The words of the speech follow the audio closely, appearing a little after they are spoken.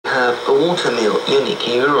a watermill unique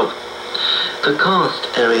in Europe. The karst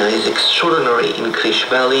area is extraordinary. In Krish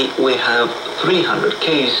Valley we have 300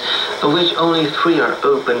 caves, of which only 3 are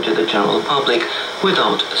open to the general public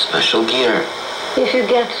without special gear. If you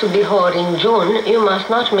get to Bihor in June, you must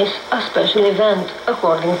not miss a special event,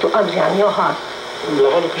 according to Adrian Johar. In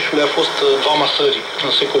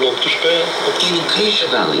Krish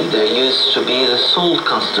Valley there used to be the salt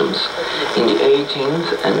customs. In the 18th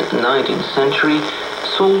and 19th century,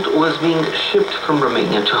 salt was being shipped from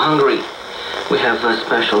Romania to Hungary. We have a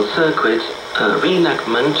special circuit, a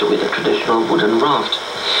reenactment with a traditional wooden raft.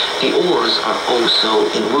 The oars are also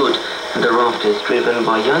in wood, and the raft is driven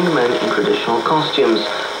by young men in traditional costumes,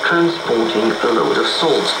 transporting a load of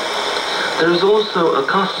salt. There is also a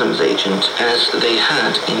customs agent, as they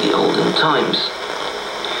had in the olden times.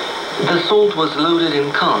 The salt was loaded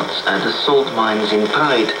in carts at the salt mines in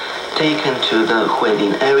Pride, taken to the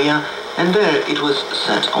Huedin area, and there it was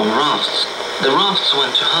set on rafts. The rafts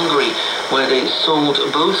went to Hungary, where they sold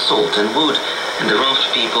both salt and wood, and the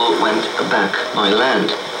raft people went back by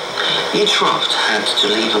land. Each raft had to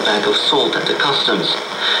leave a bag of salt at the customs.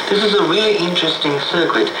 This is a really interesting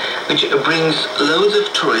circuit, which brings loads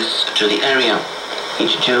of tourists to the area.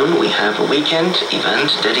 Each June we have a weekend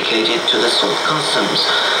event dedicated to the salt customs.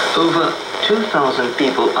 Over 2,000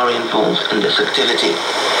 people are involved in this activity.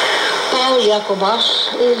 Paul Jakobas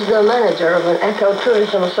is the manager of an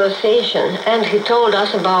ecotourism association, and he told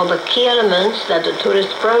us about the key elements that the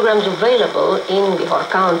tourist programs available in Bihor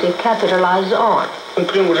County capitalize on.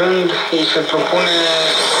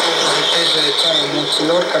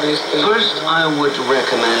 First, I would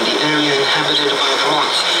recommend the area inhabited by the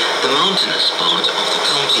mots, the mountainous part of the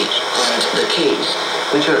county, and the caves,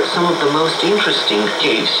 which are some of the most interesting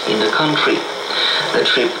caves in the country. The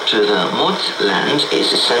trip to the Mots land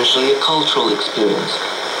is essentially a cultural experience,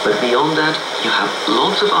 but beyond that you have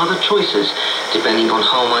lots of other choices depending on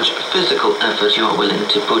how much physical effort you are willing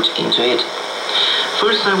to put into it.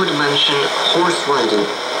 First, I would mention horse riding.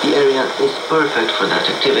 The area is perfect for that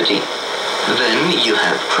activity. Then you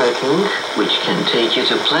have trekking, which can take you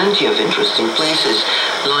to plenty of interesting places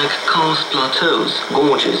like karst plateaus,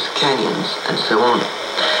 gorges, canyons, and so on.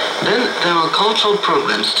 Then there are cultural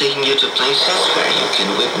programs taking you to places where you can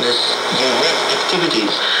witness unique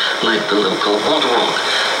activities like the local woodwork,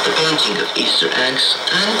 the painting of Easter eggs,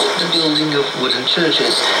 and the building of wooden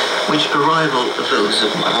churches, which rival those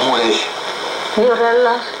of Maramureș.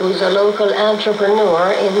 Viorella, who is a local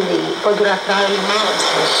entrepreneur in the Podratari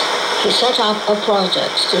Mountains, he set up a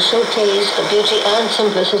project to showcase the beauty and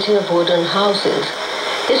simplicity of wooden houses.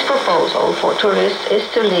 His proposal for tourists is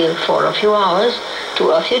to live for a few hours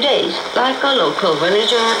to a few days, like a local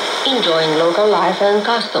villager, enjoying local life and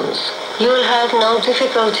customs. You will have no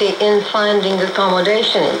difficulty in finding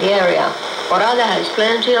accommodation in the area. Orada has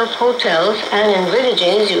plenty of hotels, and in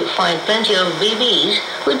villages you find plenty of BBs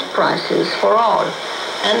with prices for all.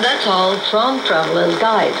 And that's all from Traveler's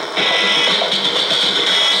Guide.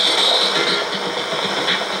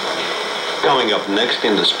 Coming up next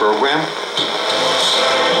in this program,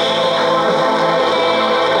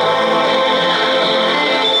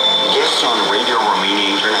 guests on Radio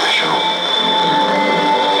Romania International.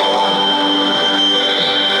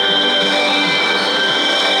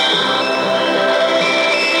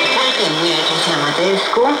 Welcome, we are Cristina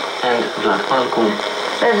Matescu And Vlad Palcu.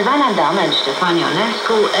 Răzvan Adam and Ștefan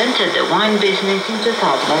Ionescu entered the wine business in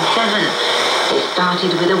 2007. They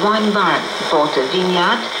started with a wine bar, bought a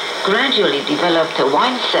vineyard, gradually developed a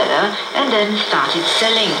wine cellar, and then started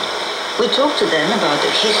selling. We talked to them about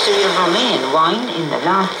the history of Romanian wine in the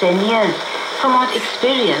last 10 years, from what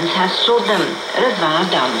experience has taught them. Răzvan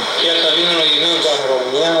Adam.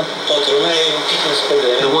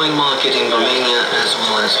 The wine market in Romania, as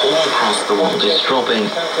well as all across the world, is dropping.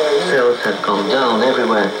 Sales have gone down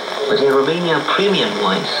everywhere, but in Romania, premium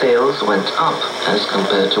wine sales went up as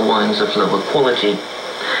compared to wines of lower quality.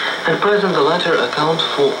 At present, the latter account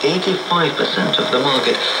for 85% of the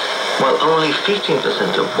market, while only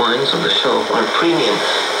 15% of wines on the shelf are premium,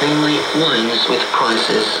 namely wines with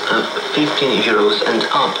prices of 15 euros and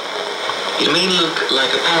up. It may look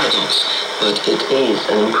like a paradox, but it is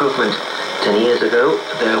an improvement. 10 years ago,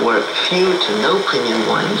 there were few to no premium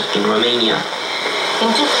wines in Romania. In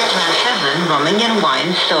 2007, Romanian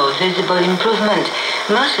wines saw a visible improvement,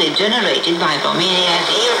 mostly generated by Romania's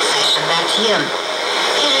e-accession that year.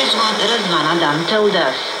 Here is what Răzvan Adam told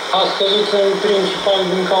us.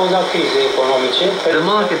 The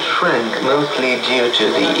market shrank mostly due to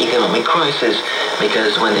the economic crisis,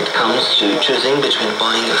 because when it comes to choosing between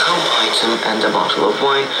buying a home item and a bottle of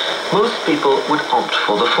wine, most people would opt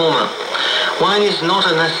for the former. Wine is not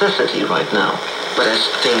a necessity right now. But as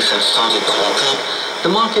things have started to lock up, the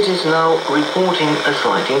market is now reporting a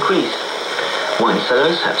slight increase. Wine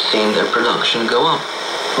cellars have seen their production go up.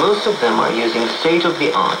 Most of them are using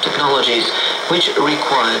state-of-the-art technologies which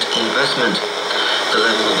required investment. The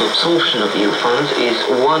level of absorption of EU funds is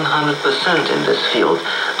 100% in this field,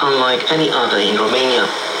 unlike any other in Romania.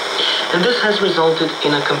 And this has resulted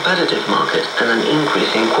in a competitive market and an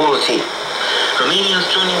increase in quality. Romania's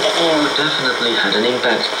joining the EU definitely had an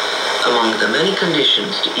impact. Among the many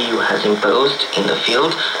conditions the EU has imposed in the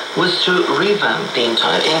field was to revamp the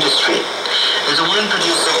entire industry. As a wine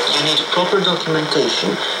producer, you need proper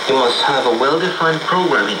documentation. You must have a well-defined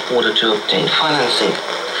program in order to obtain financing.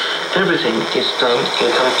 Everything is done in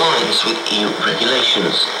compliance with EU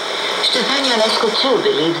regulations. Ștefan Ionescu too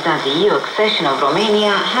believes that the EU accession of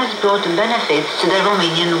Romania has brought benefits to the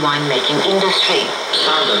Romanian winemaking industry.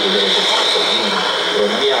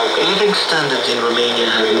 Living standards in Romania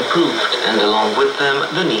have improved, and along with them,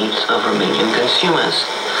 the needs of Romanian consumers.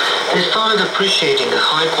 They started appreciating the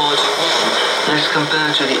high-quality wine as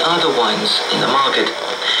compared to the other wines in the market.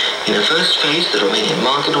 In the first phase, the Romanian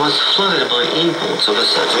market was flooded by imports of a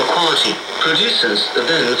certain quality. Producers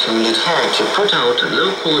then found it hard to put out a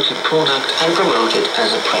low-quality product and promote it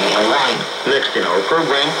as a premium wine. Next in our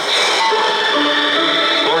program,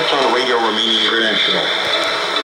 Sports on Radio Romania International.